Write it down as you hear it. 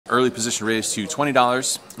Early position raised to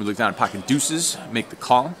 $20. We look down at pocket deuces, make the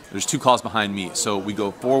call. There's 2 calls behind me, so we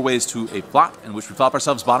go 4 ways to a flop, in which we flop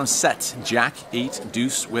ourselves bottom set, jack, 8,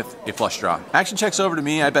 deuce with a flush draw. Action checks over to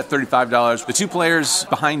me, I bet $35. The 2 players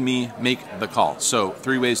behind me make the call. So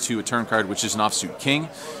 3 ways to a turn card, which is an offsuit king.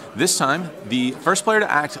 This time, the first player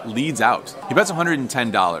to act leads out. He bets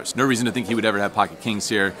 $110. No reason to think he would ever have pocket kings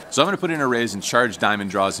here. So I'm going to put in a raise and charge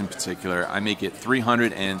diamond draws in particular. I make it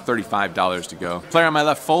 $335 to go. Player on my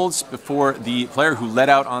left folds before the player who led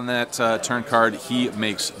out on that turn card, he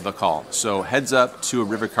makes the call. So heads up to a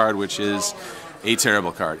river card, which is a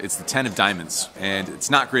terrible card. It's the 10 of diamonds, and it's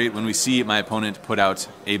not great when we see my opponent put out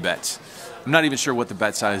a bet. I'm not even sure what the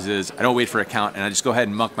bet size is. I don't wait for a count, and I just go ahead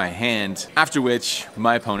and muck my hand, after which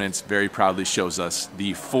my opponent very proudly shows us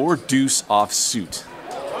the 4 deuce offsuit.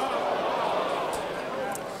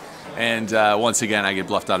 And once again, I get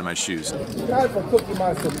bluffed out of my shoes.